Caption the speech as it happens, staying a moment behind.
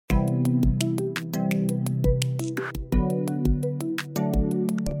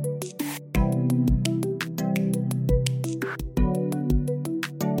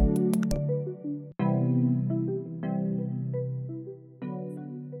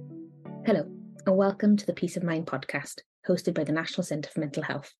Hello, and welcome to the Peace of Mind podcast, hosted by the National Centre for Mental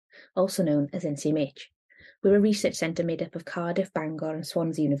Health, also known as NCMH. We're a research centre made up of Cardiff, Bangor and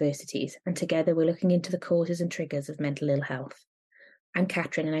Swansea universities, and together we're looking into the causes and triggers of mental ill health. I'm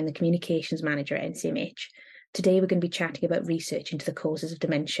Catherine and I'm the Communications Manager at NCMH. Today we're going to be chatting about research into the causes of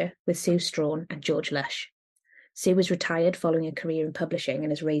dementia with Sue Strawn and George Lush. Sue was retired following a career in publishing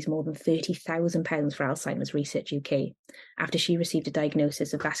and has raised more than £30,000 for Alzheimer's Research UK after she received a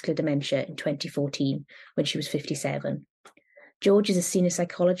diagnosis of vascular dementia in 2014 when she was 57. George is a senior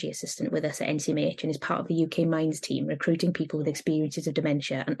psychology assistant with us at NCMH and is part of the UK Minds team recruiting people with experiences of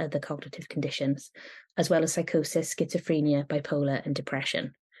dementia and other cognitive conditions, as well as psychosis, schizophrenia, bipolar and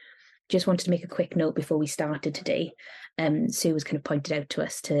depression. Just wanted to make a quick note before we started today. Sue was kind of pointed out to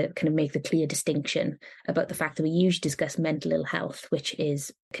us to kind of make the clear distinction about the fact that we usually discuss mental ill health, which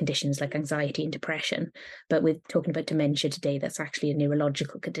is conditions like anxiety and depression. But we're talking about dementia today, that's actually a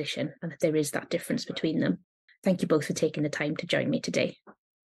neurological condition, and that there is that difference between them. Thank you both for taking the time to join me today.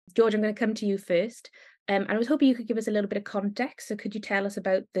 George, I'm going to come to you first. And I was hoping you could give us a little bit of context. So could you tell us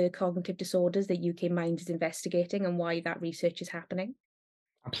about the cognitive disorders that UK Minds is investigating and why that research is happening?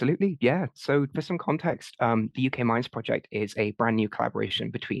 Absolutely, yeah. So for some context, the UK Minds Project is a brand new collaboration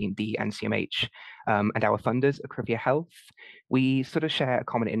between the NCMH and our funders, Acrivia Health. We sort of share a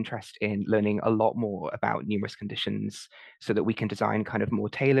common interest in learning a lot more about numerous conditions so that we can design kind of more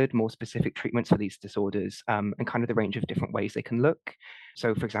tailored, more specific treatments for these disorders and kind of the range of different ways they can look.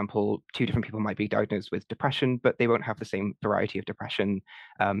 So, for example, two different people might be diagnosed with depression, but they won't have the same variety of depression.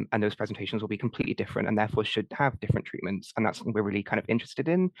 And those presentations will be completely different and therefore should have different treatments. And that's something we're really kind of interested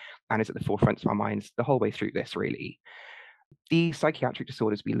in and is at the forefront of our minds the whole way through this, really. The psychiatric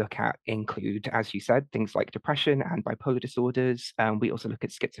disorders we look at include, as you said, things like depression and bipolar disorders. We also look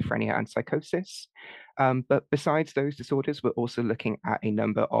at schizophrenia and psychosis. But besides those disorders, we're also looking at a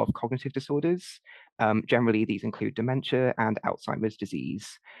number of cognitive disorders. Generally, these include dementia and Alzheimer's disease.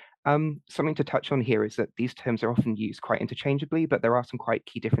 Something to touch on here is that these terms are often used quite interchangeably, but there are some quite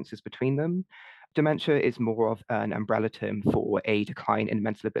key differences between them. Dementia is more of an umbrella term for a decline in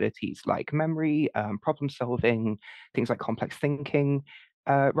mental abilities like memory, problem solving, things like complex thinking.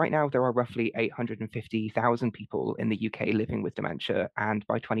 Right now, there are roughly 850,000 people in the UK living with dementia, and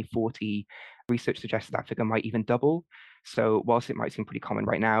by 2040, research suggests that figure might even double. So, whilst it might seem pretty common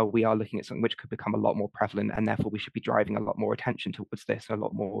right now, we are looking at something which could become a lot more prevalent, and therefore we should be driving a lot more attention towards this. A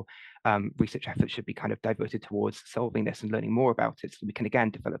lot more research efforts should be kind of diverted towards solving this and learning more about it, so we can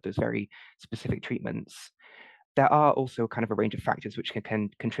again develop those very specific treatments. There are also kind of a range of factors which can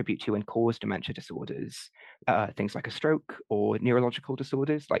contribute to and cause dementia disorders, things like a stroke or neurological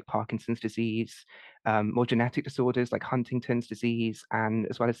disorders like Parkinson's disease, more genetic disorders like Huntington's disease, and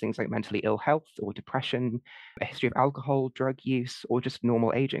as well as things like mentally ill health or depression, a history of alcohol, drug use, or just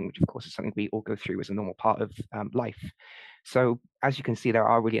normal aging, which of course is something we all go through as a normal part of life. So as you can see, there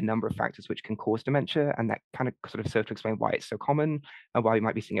are really a number of factors which can cause dementia, and that kind of sort of serve to explain why it's so common and why we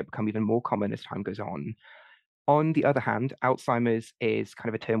might be seeing it become even more common as time goes on. On the other hand, Alzheimer's is kind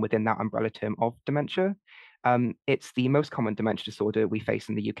of a term within that umbrella term of dementia. It's the most common dementia disorder we face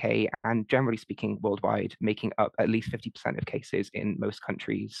in the UK and generally speaking worldwide, making up at least 50% of cases in most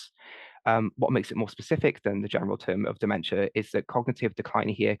countries. What makes it more specific than the general term of dementia is that cognitive decline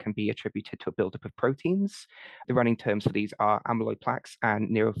here can be attributed to a buildup of proteins. The running terms for these are amyloid plaques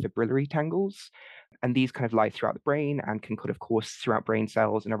and neurofibrillary tangles. And these kind of lie throughout the brain and can kind of course throughout brain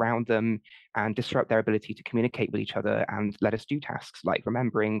cells and around them and disrupt their ability to communicate with each other and let us do tasks like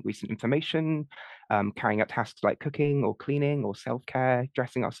remembering recent information, carrying out tasks like cooking or cleaning or self-care,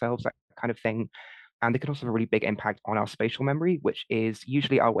 dressing ourselves, that kind of thing. And they can also have a really big impact on our spatial memory, which is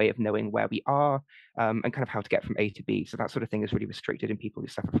usually our way of knowing where we are and kind of how to get from A to B. So that sort of thing is really restricted in people who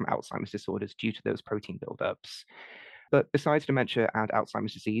suffer from Alzheimer's disorders due to those protein buildups. But besides dementia and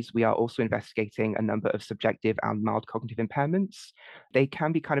Alzheimer's disease, we are also investigating a number of subjective and mild cognitive impairments. They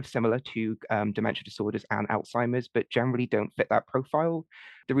can be kind of similar to dementia disorders and Alzheimer's, but generally don't fit that profile.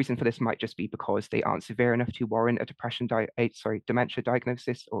 The reason for this might just be because they aren't severe enough to warrant a dementia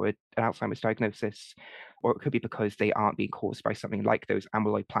diagnosis or an Alzheimer's diagnosis, or it could be because they aren't being caused by something like those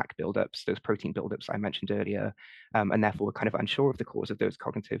amyloid plaque buildups, those protein buildups I mentioned earlier, and therefore we're kind of unsure of the cause of those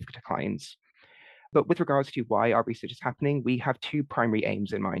cognitive declines. But with regards to why our research is happening, we have two primary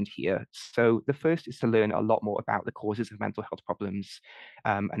aims in mind here. So the first is to learn a lot more about the causes of mental health problems,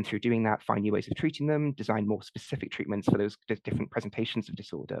 and through doing that, find new ways of treating them, design more specific treatments for those different presentations of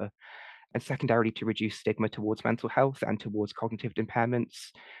disorder. and secondarily to reduce stigma towards mental health and towards cognitive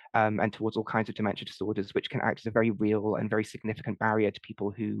impairments, and towards all kinds of dementia disorders, which can act as a very real and very significant barrier to people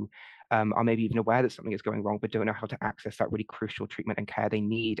who are maybe even aware that something is going wrong, but don't know how to access that really crucial treatment and care they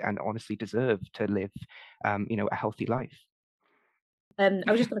need and honestly deserve to live, a healthy life. I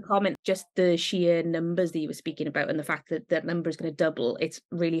was just going to comment just the sheer numbers that you were speaking about and the fact that that number is going to double. It's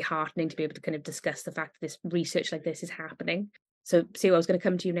really heartening to be able to kind of discuss the fact that this research like this is happening. So, Sue, I was going to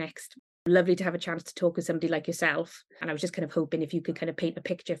come to you next. Lovely to have a chance to talk with somebody like yourself. And I was just kind of hoping if you could kind of paint a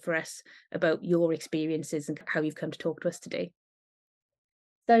picture for us about your experiences and how you've come to talk to us today.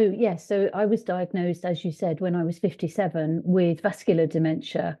 So, yes, so I was diagnosed, as you said, when I was 57 with vascular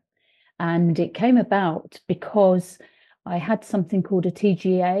dementia. And it came about because I had something called a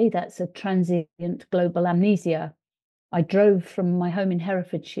TGA, that's a transient global amnesia. I drove from my home in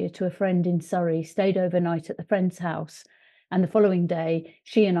Herefordshire to a friend in Surrey, stayed overnight at the friend's house. And the following day,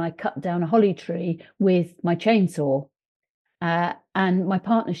 she and I cut down a holly tree with my chainsaw. And my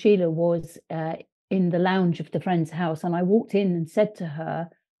partner, Sheila, was in the lounge of the friend's house. And I walked in and said to her,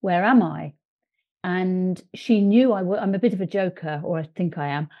 "Where am I?" And she knew I'm a bit of a joker, or I think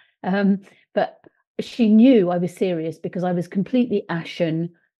I am. But she knew I was serious because I was completely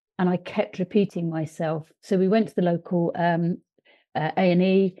ashen and I kept repeating myself. So we went to the local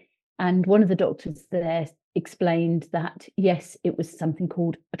A&E, and one of the doctors there explained that, yes, it was something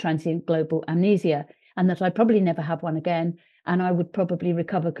called a transient global amnesia, and that I'd probably never have one again, and I would probably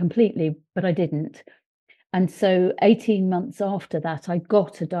recover completely, but I didn't. And so 18 months after that, I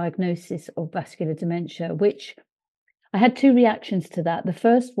got a diagnosis of vascular dementia, which I had two reactions to that. The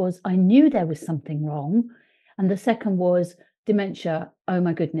first was I knew there was something wrong. And the second was dementia. Oh,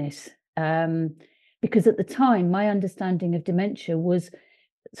 my goodness. Because at the time, my understanding of dementia was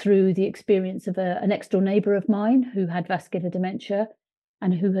through the experience of a next door neighbor of mine who had vascular dementia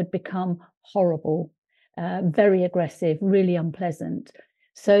and who had become horrible, very aggressive, really unpleasant.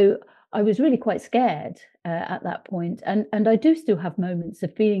 So I was really quite scared at that point. And I do still have moments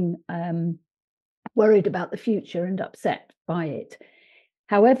of being worried about the future and upset by it.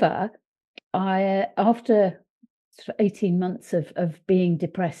 However, after 18 months of being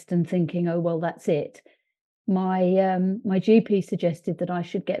depressed and thinking, oh, well, that's it, my GP suggested that I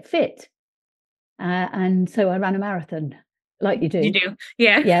should get fit. And so I ran a marathon, like you do. You do,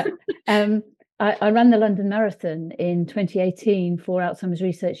 yeah. Yeah. I ran the London Marathon in 2018 for Alzheimer's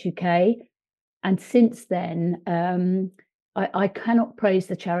Research UK. And since then, I cannot praise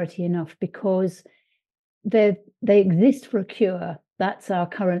the charity enough because they exist for a cure. That's our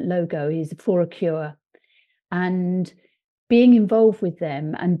current logo, is for a cure. And being involved with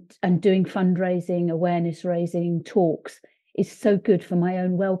them and doing fundraising, awareness raising, talks is so good for my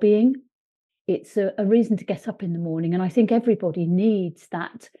own well-being. It's a reason to get up in the morning. And I think everybody needs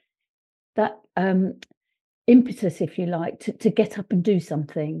that impetus, if you like, to get up and do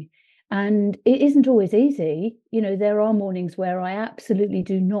something. And it isn't always easy. You know, there are mornings where I absolutely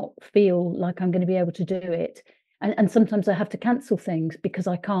do not feel like I'm going to be able to do it. And sometimes I have to cancel things because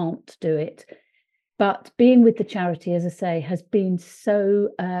I can't do it. But being with the charity, as I say, has been so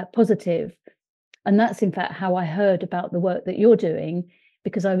positive. And that's in fact how I heard about the work that you're doing,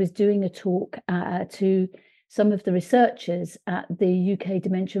 because I was doing a talk to some of the researchers at the UK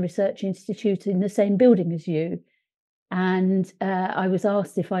Dementia Research Institute in the same building as you. And I was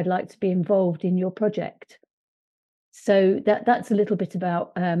asked if I'd like to be involved in your project. So that's a little bit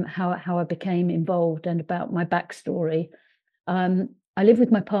about how I became involved and about my backstory. I live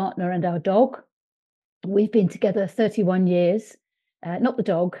with my partner and our dog. We've been together 31 years. Not the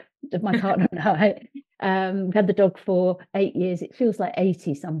dog, my partner and I. We've had the dog for 8 years. It feels like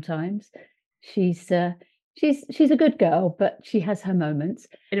 80 sometimes. She's a good girl, but she has her moments.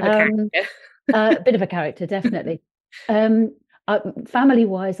 Bit of a character. A bit of a character, definitely.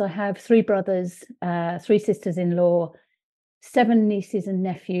 Family-wise, I have 3 brothers, 3 sisters-in-law, 7 nieces and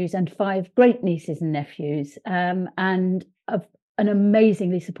nephews, and 5 great nieces and nephews, and an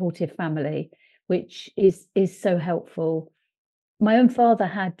amazingly supportive family, which is so helpful. My own father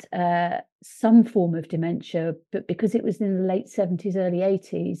had some form of dementia, but because it was in the late 70s, early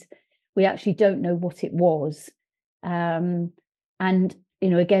 80s, we actually don't know what it was. And you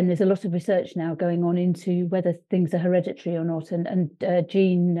know, again, there's a lot of research now going on into whether things are hereditary or not. And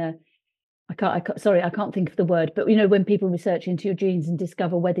gene, I can't think of the word, but you know, when people research into your genes and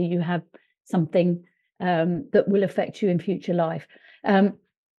discover whether you have something that will affect you in future life.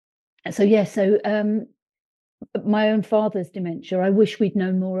 My own father's dementia, I wish we'd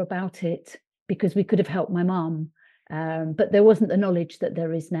known more about it because we could have helped my mum, but there wasn't the knowledge that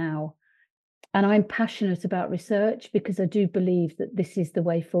there is now. And I'm passionate about research because I do believe that this is the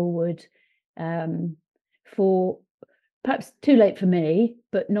way forward, for perhaps too late for me,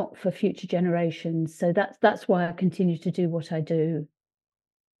 but not for future generations. So that's why I continue to do what I do.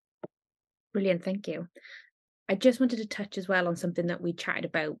 Brilliant, thank you. I just wanted to touch as well on something that we chatted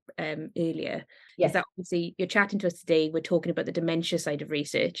about earlier, is Yes. that obviously you're chatting to us today, we're talking about the dementia side of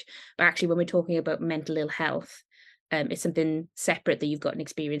research, but actually when we're talking about mental ill health, it's something separate that you've got an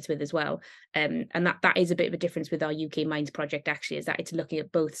experience with as well. And that is a bit of a difference with our UK Minds project, actually, is that it's looking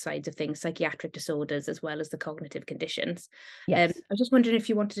at both sides of things, psychiatric disorders as well as the cognitive conditions. I Yes. was just wondering if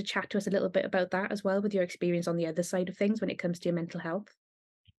you wanted to chat to us a little bit about that as well, with your experience on the other side of things when it comes to your mental health.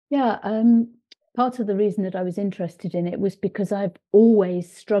 Yeah. Part of the reason that I was interested in it was because I've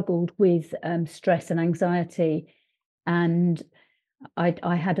always struggled with stress and anxiety, and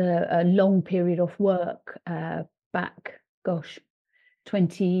I had a long period off work back,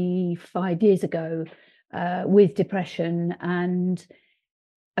 25 years ago, with depression. And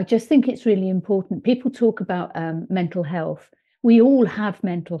I just think it's really important. People talk about mental health. We all have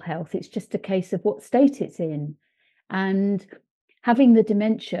mental health. It's just a case of what state it's in. And having the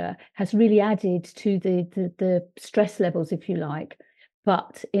dementia has really added to the stress levels, if you like.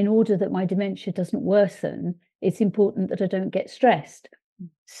 But in order that my dementia doesn't worsen, it's important that I don't get stressed.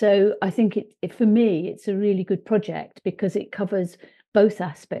 So I think it for me, it's a really good project because it covers both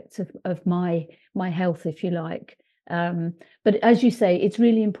aspects of my health, if you like. But as you say, it's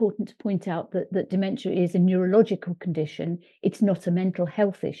really important to point out that dementia is a neurological condition. It's not a mental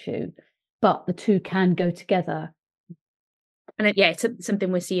health issue, but the two can go together. And yeah, it's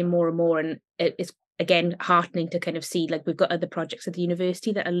something we're seeing more and more, and it's again heartening to kind of see, like, we've got other projects at the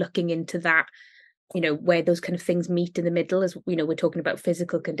university that are looking into that, where those kind of things meet in the middle. As we're talking about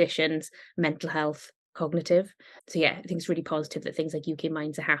physical conditions, mental health, cognitive. So yeah, I think it's really positive that things like UK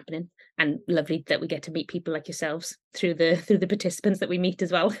Minds are happening, and lovely that we get to meet people like yourselves through the participants that we meet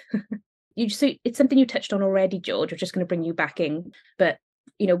as well. So it's something you touched on already, George. I'm just going to bring you back in, but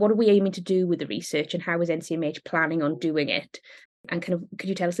what are we aiming to do with the research, and how is NCMH planning on doing it? And kind of, could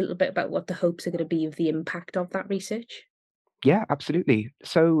you tell us a little bit about what the hopes are going to be of the impact of that research? Yeah, absolutely.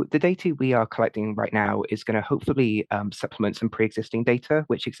 So the data we are collecting right now is going to hopefully supplement some pre-existing data,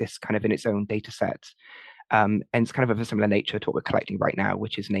 which exists kind of in its own data set. And it's kind of a similar nature to what we're collecting right now,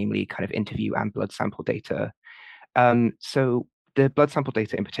 which is namely kind of interview and blood sample data. So the blood sample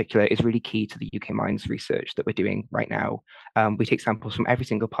data in particular is really key to the UK Minds research that we're doing right now. We take samples from every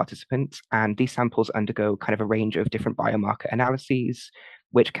single participant, and these samples undergo kind of a range of different biomarker analyses,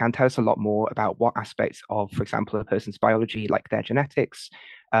 which can tell us a lot more about what aspects of, for example, a person's biology, like their genetics,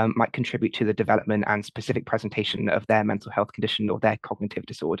 might contribute to the development and specific presentation of their mental health condition or their cognitive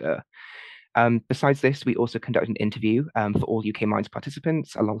disorder. Besides this, we also conduct an interview for all UK Minds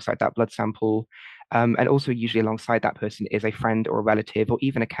participants alongside that blood sample. And also, usually alongside that person is a friend or a relative or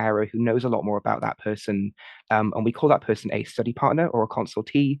even a carer who knows a lot more about that person. And we call that person a study partner or a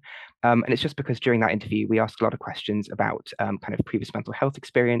consultee. And it's just because during that interview, we ask a lot of questions about kind of previous mental health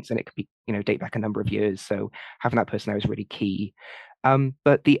experience, and it could be, date back a number of years. So having that person there is really key.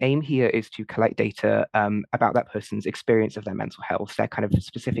 But the aim here is to collect data about that person's experience of their mental health, their kind of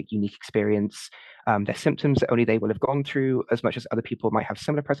specific, unique experience, their symptoms that only they will have gone through. As much as other people might have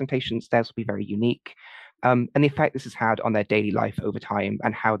similar presentations, theirs will be very unique. And the effect this has had on their daily life over time,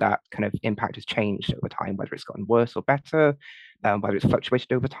 and how that kind of impact has changed over time, whether it's gotten worse or better, whether it's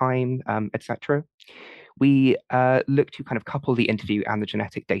fluctuated over time, etc. We look to kind of couple the interview and the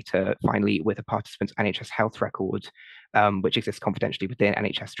genetic data finally with a participant's NHS health record, which exists confidentially within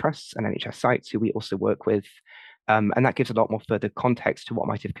NHS trusts and NHS sites who we also work with. And that gives a lot more further context to what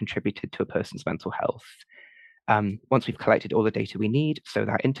might have contributed to a person's mental health. Once we've collected all the data we need, so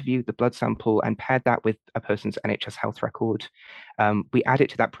that interview, the blood sample, and paired that with a person's NHS health record, we add it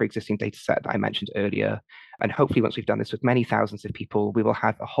to that pre-existing data set that I mentioned earlier. And hopefully, once we've done this with many thousands of people, we will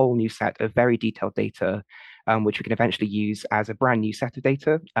have a whole new set of very detailed data, which we can eventually use as a brand new set of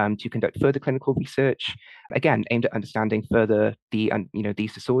data to conduct further clinical research, again, aimed at understanding further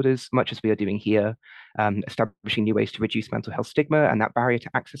these disorders, much as we are doing here, establishing new ways to reduce mental health stigma and that barrier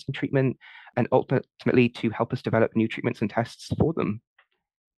to accessing treatment, and ultimately to help us develop new treatments and tests for them.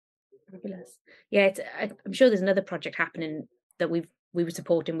 Fabulous. Yeah, I'm sure there's another project happening that we were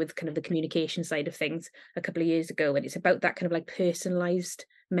supporting with kind of the communication side of things a couple of years ago, and it's about that kind of like personalized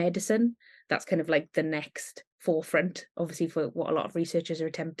medicine. That's kind of like the next forefront, obviously, for what a lot of researchers are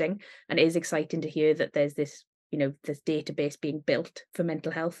attempting. And it is exciting to hear that there's this this database being built for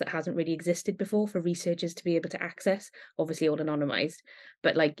mental health that hasn't really existed before for researchers to be able to access, obviously all anonymized.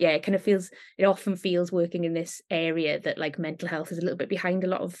 But it often feels working in this area that like mental health is a little bit behind a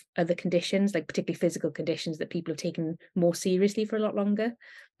lot of other conditions, like particularly physical conditions that people have taken more seriously for a lot longer.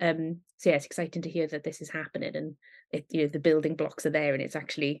 It's exciting to hear that this is happening, and the building blocks are there, and it's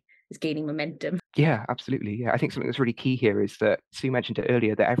gaining momentum. Yeah, absolutely. Yeah, I think something that's really key here is that Sue mentioned it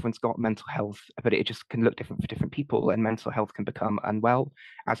earlier that everyone's got mental health, but it just can look different for different people, and mental health can become unwell,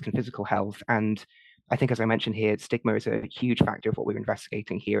 as can physical health. And I think, as I mentioned here, stigma is a huge factor of what we're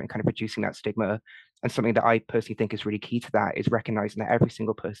investigating here and kind of reducing that stigma. And something that I personally think is really key to that is recognizing that every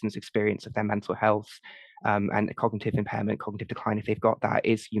single person's experience of their mental health and cognitive impairment, cognitive decline, if they've got that,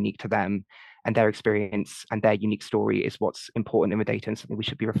 is unique to them. And their experience and their unique story is what's important in the data and something we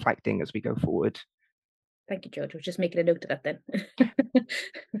should be reflecting as we go forward. Thank you, George. I was just making a note of that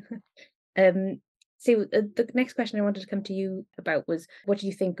then. So the next question I wanted to come to you about was, what did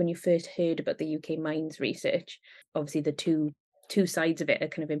you think when you first heard about the UK Minds research? Obviously, the two sides of it are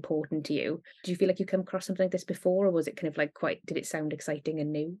kind of important to you. Do you feel like you come across something like this before, or was it kind of like did it sound exciting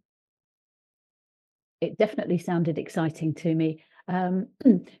and new? It definitely sounded exciting to me,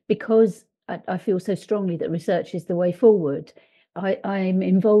 because I feel so strongly that research is the way forward. I'm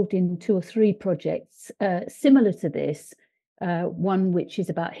involved in 2 or 3 projects similar to this, one which is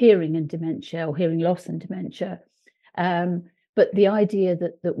about hearing and dementia, or hearing loss and dementia. But the idea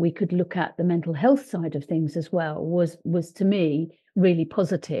that we could look at the mental health side of things as well was to me really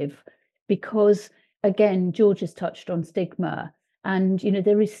positive, because again, George has touched on stigma. And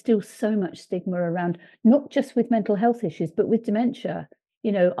there is still so much stigma around, not just with mental health issues, but with dementia.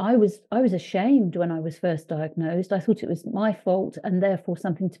 I was ashamed when I was first diagnosed. I thought it was my fault and therefore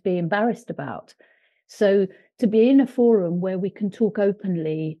something to be embarrassed about. So to be in a forum where we can talk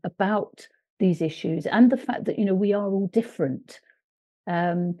openly about these issues and the fact that we are all different.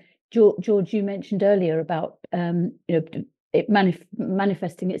 George, you mentioned earlier about it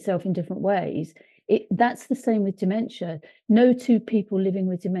manifesting itself in different ways. That's the same with dementia. No 2 people living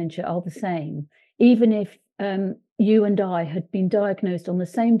with dementia are the same. Even if you and I had been diagnosed on the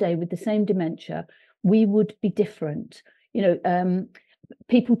same day with the same dementia, we would be different.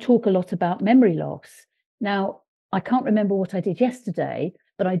 People talk a lot about memory loss. Now, I can't remember what I did yesterday,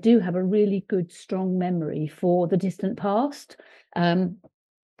 but I do have a really good, strong memory for the distant past. And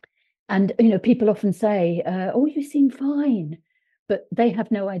people often say, "Oh, you seem fine," but they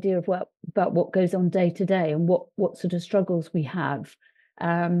have no idea about what goes on day to day and what sort of struggles we have.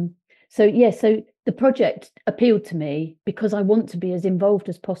 So the project appealed to me because I want to be as involved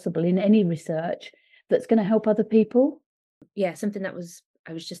as possible in any research that's going to help other people. Yeah, something I was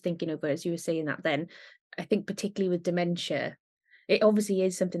just thinking of as you were saying that then, I think particularly with dementia, it obviously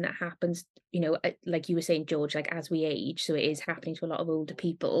is something that happens, like you were saying, George, like as we age, so it is happening to a lot of older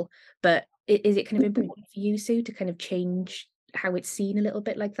people. But is it kind of important for you, Sue, to kind of change how it's seen a little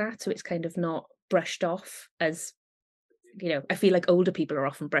bit like that, so it's kind of not brushed off as, I feel like older people are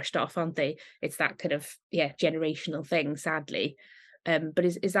often brushed off, aren't they? It's that kind of generational thing, sadly. But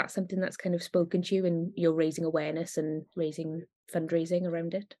is that something that's kind of spoken to you, and you're raising awareness and raising fundraising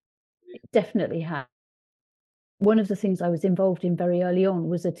around it? It definitely has. One of the things I was involved in very early on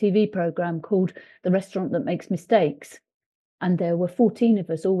was a TV program called The Restaurant That Makes Mistakes. And there were 14 of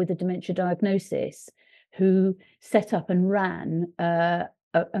us, all with a dementia diagnosis, who set up and ran a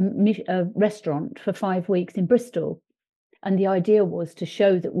restaurant for 5 weeks in Bristol. And the idea was to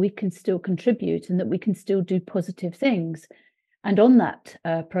show that we can still contribute and that we can still do positive things. And on that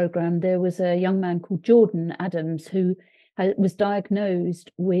program, there was a young man called Jordan Adams who was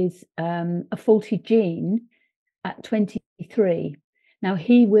diagnosed with a faulty gene at 23. Now,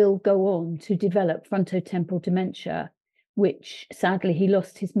 he will go on to develop frontotemporal dementia, which sadly he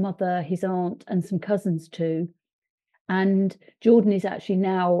lost his mother, his aunt, and some cousins to. And Jordan is actually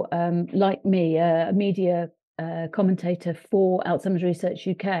now, like me, a media commentator for Alzheimer's Research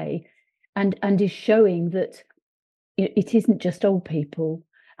UK, and is showing that it isn't just old people.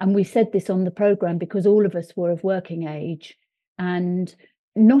 And we said this on the programme because all of us were of working age, and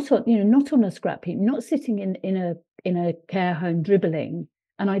not on a scrap heap, not sitting in a care home dribbling.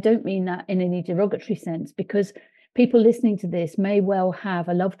 And I don't mean that in any derogatory sense, because people listening to this may well have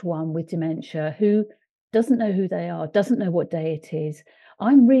a loved one with dementia who doesn't know who they are, doesn't know what day it is.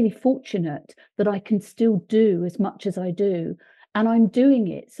 I'm really fortunate that I can still do as much as I do. And I'm doing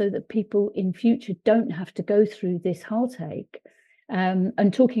it so that people in future don't have to go through this heartache.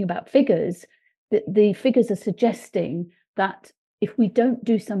 And talking about figures, the figures are suggesting that if we don't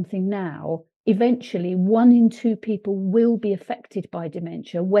do something now, eventually 1 in 2 people will be affected by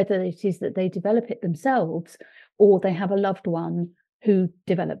dementia, whether it is that they develop it themselves or they have a loved one who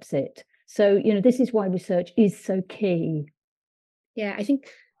develops it. So, this is why research is so key. Yeah,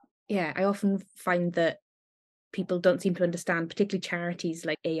 I often find that people don't seem to understand, particularly charities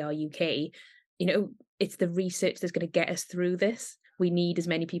like AR UK, it's the research that's going to get us through this. We need as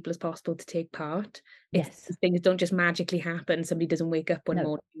many people as possible to take part. Yes. Things don't just magically happen. Somebody doesn't wake up one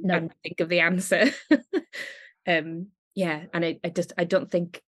morning and think of the answer. And I don't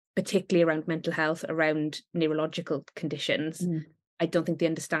think, particularly around mental health, around neurological conditions, I don't think the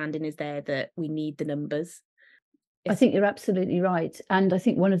understanding is there that we need the numbers. I think you're absolutely right. And I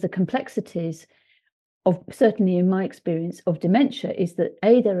think one of the complexities of, certainly in my experience, of dementia is that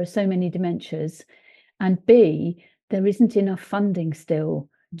A, there are so many dementias, and B, there isn't enough funding still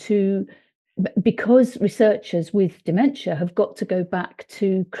because researchers with dementia have got to go back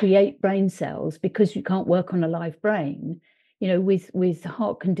to create brain cells, because you can't work on a live brain. With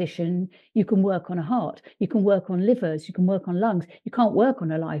heart condition, you can work on a heart, you can work on livers, you can work on lungs. You can't work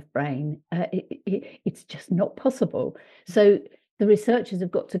on a live brain. It's just not possible. So the researchers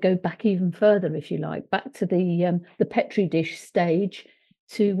have got to go back even further, if you like, back to the Petri dish stage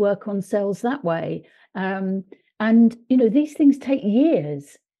to work on cells that way. And these things take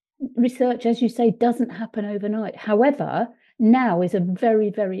years. Research, as you say, doesn't happen overnight. However, now is a very,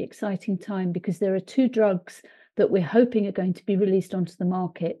 very exciting time, because there are 2 drugs that we're hoping are going to be released onto the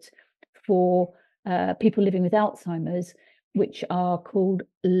market for people living with Alzheimer's, which are called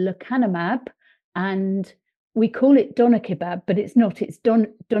lecanemab, and we call it donanemab, but it's not. It's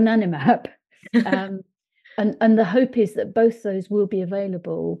donanemab. And the hope is that both those will be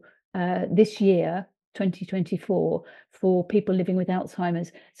available this year, 2024, for people living with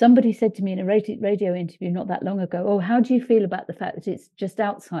Alzheimer's. Somebody said to me in a radio interview not that long ago, "Oh, how do you feel about the fact that it's just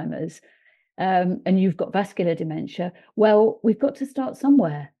Alzheimer's and you've got vascular dementia?" Well, we've got to start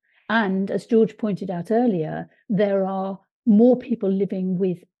somewhere. And as George pointed out earlier, there are more people living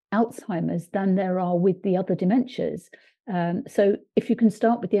with Alzheimer's than there are with the other dementias. So if you can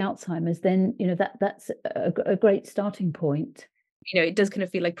start with the Alzheimer's, then that's a great starting point. It does kind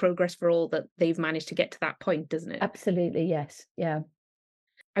of feel like progress for all that they've managed to get to that point, doesn't it? Absolutely, yes. Yeah.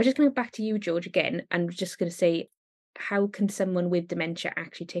 I was just going back to you, George, again, and just going to say, how can someone with dementia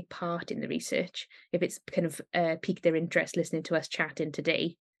actually take part in the research if it's kind of piqued their interest listening to us chatting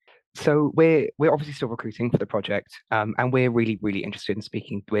today? So we're obviously still recruiting for the project, and we're really, really interested in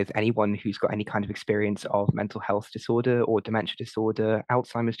speaking with anyone who's got any kind of experience of mental health disorder or dementia disorder,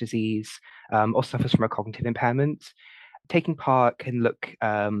 Alzheimer's disease, or suffers from a cognitive impairment. Taking part can look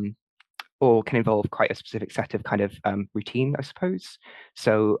or can involve quite a specific set of kind of routine, I suppose.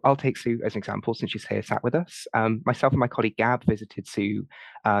 So I'll take Sue as an example, since she's here sat with us. Myself and my colleague Gab visited Sue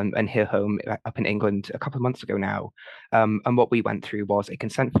and her home up in England a couple of months ago now. And what we went through was a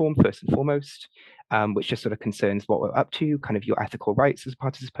consent form, first and foremost, which just sort of concerns what we're up to, kind of your ethical rights as a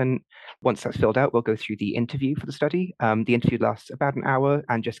participant. Once that's filled out, we'll go through the interview for the study. The interview lasts about an hour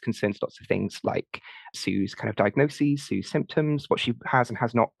and just concerns lots of things like Sue's kind of diagnoses, Sue's symptoms, what she has and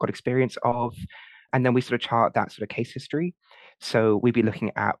has not got experience of. And then we sort of chart that sort of case history. So we'd be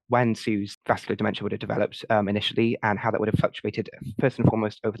looking at when Sue's vascular dementia would have developed initially, and how that would have fluctuated first and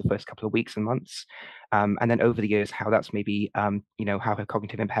foremost over the first couple of weeks and months. And then over the years, how that's maybe, how her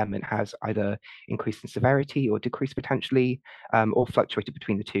cognitive impairment has either increased in severity or decreased potentially, or fluctuated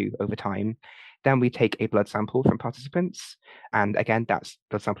between the two over time. Then we take a blood sample from participants. And again, that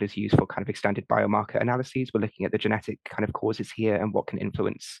blood sample is used for kind of extended biomarker analyses. We're looking at the genetic kind of causes here and what can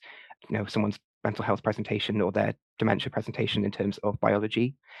influence, someone's mental health presentation or their dementia presentation in terms of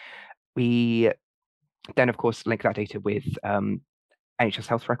biology. We then, of course, link that data with NHS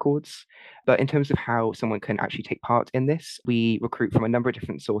health records. But in terms of how someone can actually take part in this, we recruit from a number of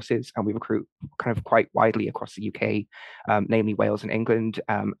different sources, and we recruit kind of quite widely across the UK, namely Wales and England,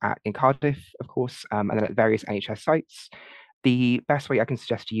 in Cardiff, of course, and then at various NHS sites. The best way I can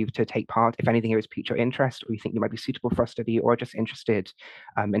suggest to you to take part, if anything here has piqued your interest, or you think you might be suitable for a study, or just interested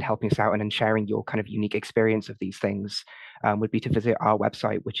in helping us out and in sharing your kind of unique experience of these things, would be to visit our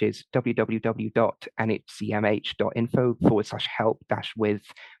website, which is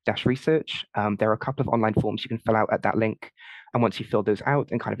www.nhcmh.info/help-with-research. There are a couple of online forms you can fill out at that link. And once you fill those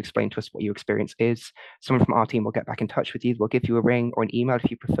out and kind of explain to us what your experience is, someone from our team will get back in touch with you. We'll give you a ring or an email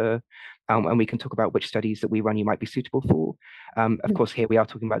if you prefer, and we can talk about which studies that we run you might be suitable for. Of course, here we are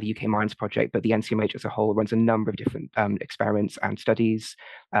talking about the UK Minds project, but the NCMH as a whole runs a number of different experiments and studies,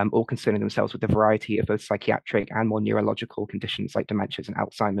 all concerning themselves with a variety of both psychiatric and more neurological conditions like dementias and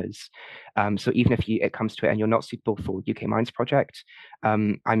Alzheimer's. So even if it comes to it and you're not suitable for UK Minds project,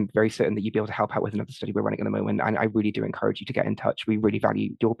 I'm very certain that you'd be able to help out with another study we're running at the moment. And I really do encourage you to get get in touch. We really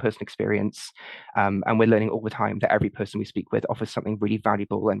value your personal experience, and we're learning all the time that every person we speak with offers something really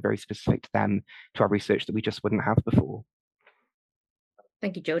valuable and very specific to them, to our research, that we just wouldn't have before.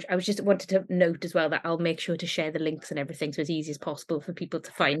 Thank you, George. I was just wanted to note as well that I'll make sure to share the links and everything so as easy as possible for people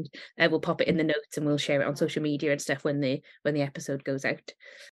to find. We'll pop it in the notes and we'll share it on social media and stuff when the episode goes out.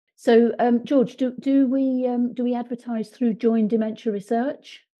 So, George, do we advertise through Join Dementia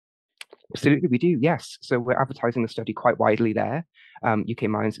Research? Absolutely, we do, yes. So we're advertising the study quite widely there. UK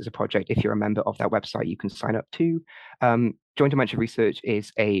Minds is a project, if you're a member of that website, you can sign up to. Joint Dementia Research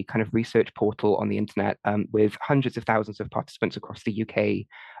is a kind of research portal on the internet with hundreds of thousands of participants across the UK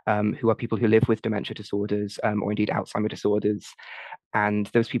who are people who live with dementia disorders or indeed Alzheimer's disorders. And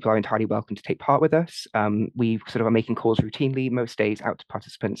those people are entirely welcome to take part with us. We sort of are making calls routinely most days out to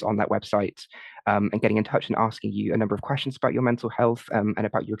participants on that website and getting in touch and asking you a number of questions about your mental health and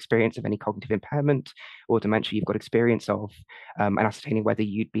about your experience of any cognitive impairment or dementia you've got experience of, and ascertaining whether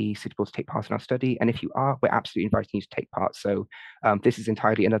you'd be suitable to take part in our study. And if you are, we're absolutely inviting you to take part. So this is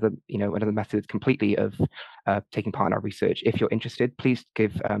entirely another method completely of taking part in our research. If you're interested, please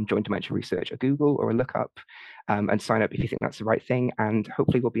give Joint Dementia Research a Google or a look up and sign up if you think that's the right thing. And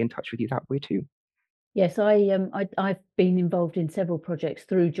hopefully we'll be in touch with you that way too. Yes, I've been involved in several projects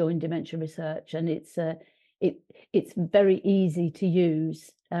through Join Dementia Research, and it's very easy to use.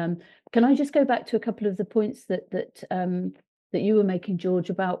 Can I just go back to a couple of the points that you were making, George,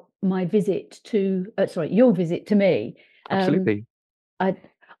 about my visit to your visit to me? Absolutely. I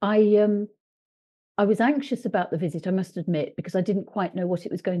was anxious about the visit, I must admit, because I didn't quite know what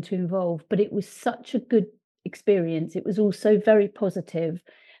it was going to involve, but it was such a good experience. It was also very positive.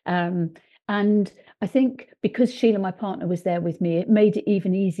 And I think because Sheila, my partner, was there with me, it made it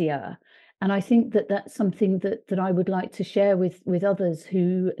even easier. And I think that that's something that I would like to share with others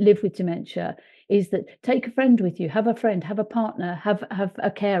who live with dementia, is that take a friend with you, have a friend, have a partner, have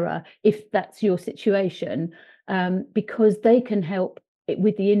a carer, if that's your situation, because they can help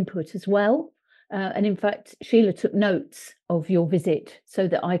with the input as well. And in fact, Sheila took notes of your visit so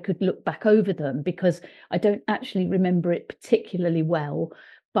that I could look back over them, because I don't actually remember it particularly well,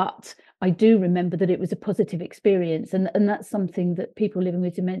 but I do remember that it was a positive experience. And that's something that people living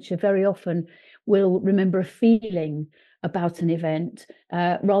with dementia very often will remember, a feeling about an event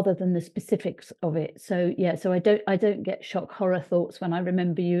rather than the specifics of it. So yeah, so I don't get shock horror thoughts when I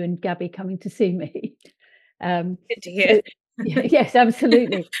remember you and Gabby coming to see me. Good to hear. So, yes,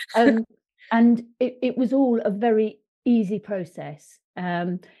 absolutely. And it was all a very easy process.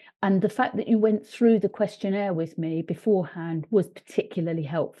 And the fact that you went through the questionnaire with me beforehand was particularly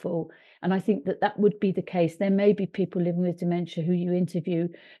helpful. And I think that would be the case. There may be people living with dementia who you interview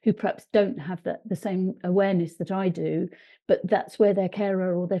who perhaps don't have the same awareness that I do, but that's where their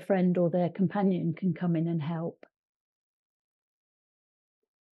carer or their friend or their companion can come in and help.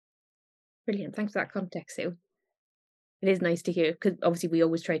 Brilliant. Thanks for that context, Sue. It is nice to hear, because obviously we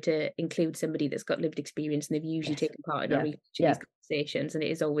always try to include somebody that's got lived experience, and they've usually taken part in our research in these conversations, and it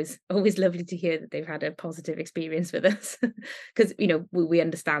is always lovely to hear that they've had a positive experience with us, because we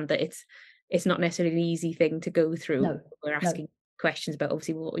understand that it's not necessarily an easy thing to go through. No, we're asking questions about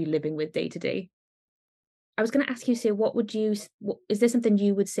obviously what you're living with day to day. I was going to ask you, Sue, is there something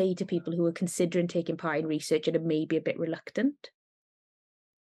you would say to people who are considering taking part in research and are maybe a bit reluctant?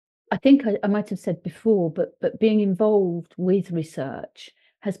 I think I might have said before, but being involved with research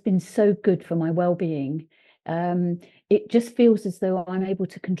has been so good for my well-being. It just feels as though I'm able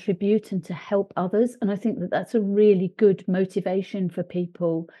to contribute and to help others. And I think that's a really good motivation for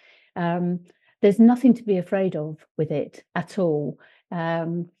people. There's nothing to be afraid of with it at all.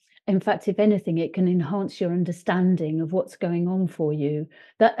 In fact, if anything, it can enhance your understanding of what's going on for you.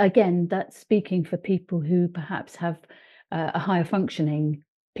 That's speaking for people who perhaps have a higher functioning,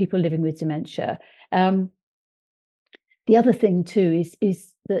 people living with dementia. The other thing too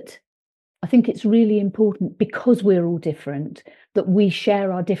is that I think it's really important, because we're all different, that we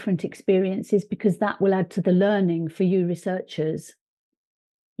share our different experiences, because that will add to the learning for you researchers.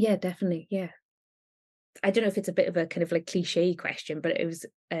 Yeah, definitely. Yeah. I don't know if it's a bit of a kind of like cliche question, but it was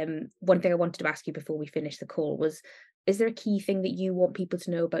one thing I wanted to ask you before we finish the call was, is there a key thing that you want people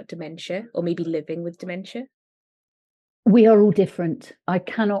to know about dementia, or maybe living with dementia? We are all different. I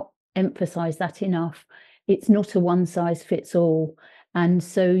cannot emphasize that enough. It's not a one size fits all. And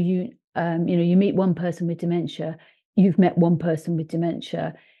so you meet one person with dementia, you've met one person with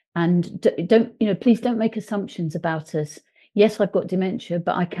dementia, and please don't make assumptions about us. Yes, I've got dementia,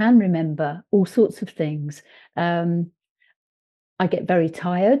 but I can remember all sorts of things. I get very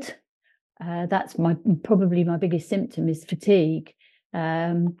tired. That's probably my biggest symptom is fatigue.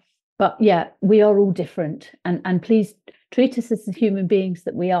 But yeah, we are all different, and please treat us as the human beings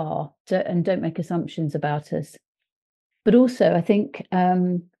that we are, and don't make assumptions about us. But also, I think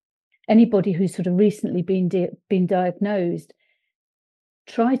anybody who's sort of recently been diagnosed,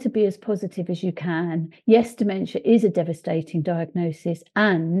 try to be as positive as you can. Yes, dementia is a devastating diagnosis,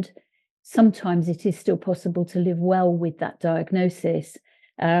 and sometimes it is still possible to live well with that diagnosis.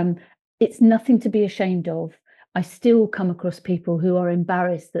 It's nothing to be ashamed of. I still come across people who are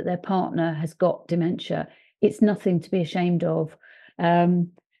embarrassed that their partner has got dementia. It's nothing to be ashamed of.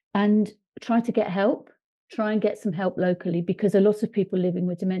 And try to get help. Try and get some help locally, because a lot of people living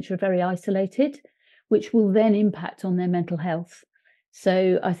with dementia are very isolated, which will then impact on their mental health.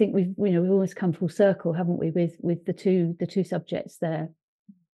 So I think we've always come full circle, haven't we, with the two subjects there.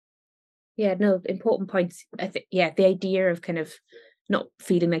 Yeah, no, important points. I think, yeah, the idea of kind of not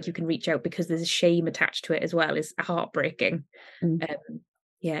feeling like you can reach out because there's a shame attached to it as well is heartbreaking.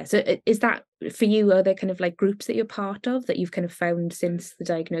 Yeah, so is that for you? Are there kind of like groups that you're part of that you've kind of found since the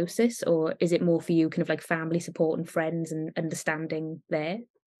diagnosis, or is it more for you kind of like family support and friends and understanding there?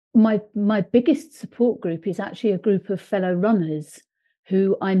 My biggest support group is actually a group of fellow runners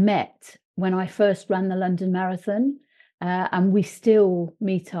who I met when I first ran the London Marathon, and we still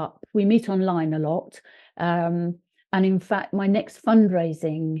meet up. We meet online a lot, and in fact, my next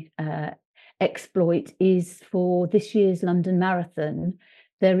fundraising exploit is for this year's London Marathon.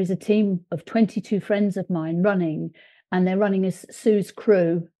 There is a team of 22 friends of mine running, and they're running as Sue's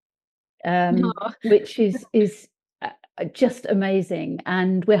crew, which is just amazing.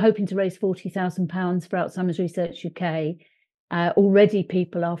 And we're hoping to raise £40,000 for Alzheimer's Research UK. Already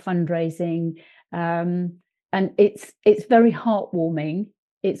people are fundraising, and it's very heartwarming.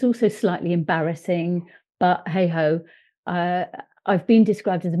 It's also slightly embarrassing, but hey ho, I've been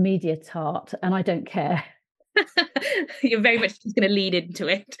described as a media tart, and I don't care. You're very much just going to lead into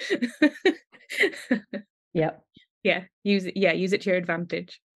it. Yeah, use it to your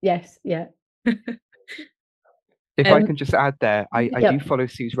advantage. Yes, yeah. If I can just add there, I do follow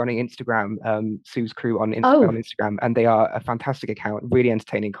Sue's running Instagram, Sue's crew on Instagram, and they are a fantastic account, really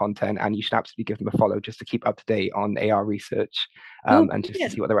entertaining content, and you should absolutely give them a follow just to keep up to date on AR research, and just to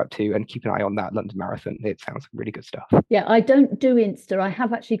see what they're up to, and keep an eye on that London Marathon. It sounds really good stuff. Yeah, I don't do Insta. I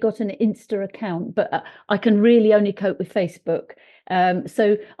have actually got an Insta account, but I can really only cope with Facebook.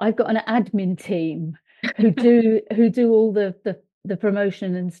 So I've got an admin team who do all the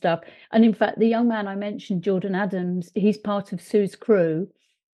promotion and stuff. And in fact, the young man I mentioned, Jordan Adams, he's part of Sue's crew,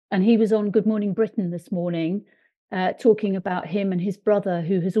 and he was on Good Morning Britain this morning, talking about him and his brother,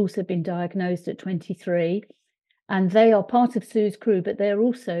 who has also been diagnosed at 23. And they are part of Sue's crew, but they're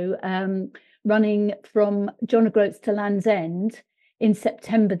also running from John O'Groats to Land's End in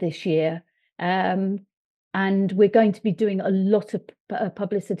September this year. And we're going to be doing a lot of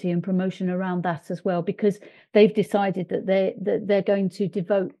publicity and promotion around that as well, because they've decided that they're going to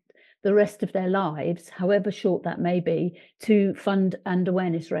devote the rest of their lives, however short that may be, to fund and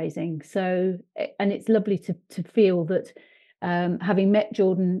awareness raising. So, and it's lovely to feel that, having met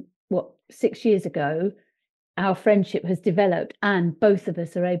Jordan, 6 years ago, our friendship has developed, and both of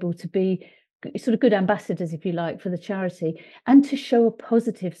us are able to be sort of good ambassadors, if you like, for the charity, and to show a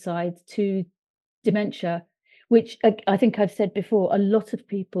positive side to dementia, which I think I've said before. A lot of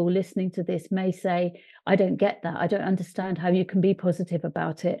people listening to this may say, I don't get that. I don't understand how you can be positive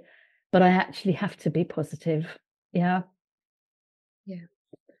about it, but I actually have to be positive. Yeah.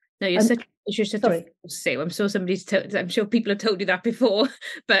 No, you're such a Sue. I'm sure people have told you that before,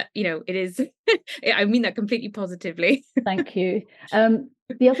 but it is. I mean that completely positively. Thank you.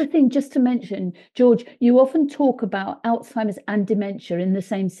 The other thing, just to mention, George, you often talk about Alzheimer's and dementia in the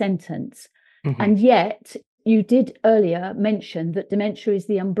same sentence, and yet you did earlier mention that dementia is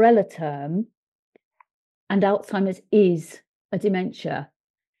the umbrella term, and Alzheimer's is a dementia.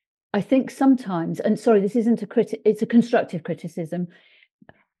 I think sometimes, and sorry, this isn't it's a constructive criticism.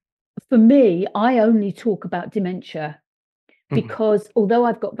 For me, I only talk about dementia because although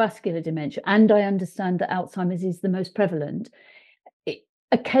I've got vascular dementia and I understand that Alzheimer's is the most prevalent,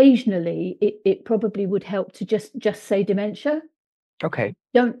 occasionally it probably would help to just say dementia. Okay.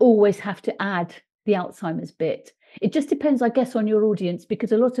 Don't always have to add the Alzheimer's bit. It just depends, I guess, on your audience,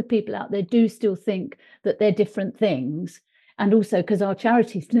 because a lot of people out there do still think that they're different things. And also because our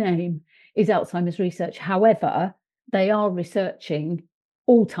charity's name is Alzheimer's Research. However, they are researching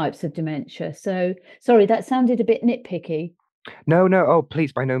all types of dementia. So sorry, that sounded a bit nitpicky. No. Oh,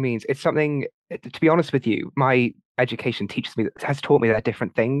 please, by no means. It's something, to be honest with you, my education has taught me they're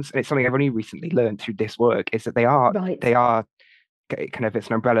different things. And it's something I've only recently learned through this work, is that they are kind of, it's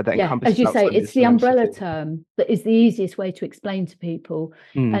an umbrella that Yeah, encompasses as you say, Alzheimer's it's the dementia umbrella too. term that is the easiest way to explain to people.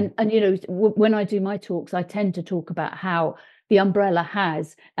 And when I do my talks, I tend to talk about how the umbrella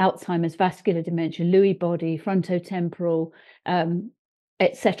has Alzheimer's, vascular dementia, Lewy body, frontotemporal,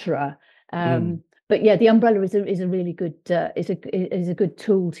 etc. But yeah, the umbrella is a really good is a good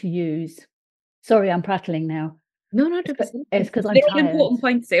tool to use. Sorry, I'm prattling now. No, it's because I'm they're all tired. important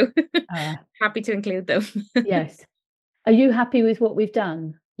points, Sue. Happy to include them. Yes. Are you happy with what we've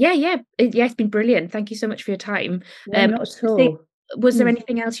done? Yeah, it's been brilliant. Thank you so much for your time. No, not at all. Was there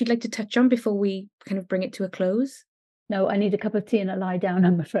anything else you'd like to touch on before we kind of bring it to a close? No, I need a cup of tea and a lie down,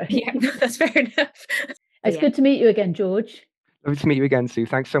 I'm afraid. Yeah, that's fair enough. It's good to meet you again, George. Lovely to meet you again, Sue.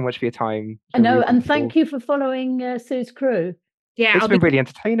 Thanks so much for your time. I know, and thank you for following Sue's crew. Yeah, it's been really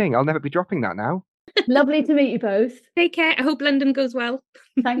entertaining. I'll never be dropping that now. Lovely to meet you both. Take care. I hope London goes well.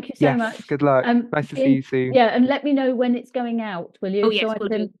 Thank you so much. Good luck. Nice to see you, Sue. Yeah, and let me know when it's going out, will you? Oh, yes, so I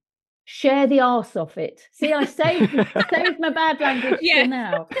can share the arse off it. See, I saved my bad language till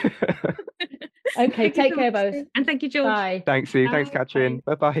now. Okay, take care, both. And thank you, George. Bye. Thanks, Sue. Thanks, Katrin.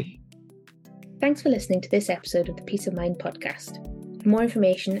 Bye-bye. Thanks for listening to this episode of the Peace of Mind podcast. For more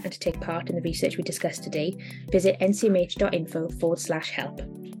information and to take part in the research we discussed today, visit ncmh.info/help.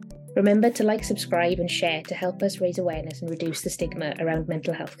 Remember to like, subscribe and share to help us raise awareness and reduce the stigma around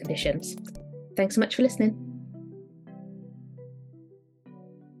mental health conditions. Thanks so much for listening.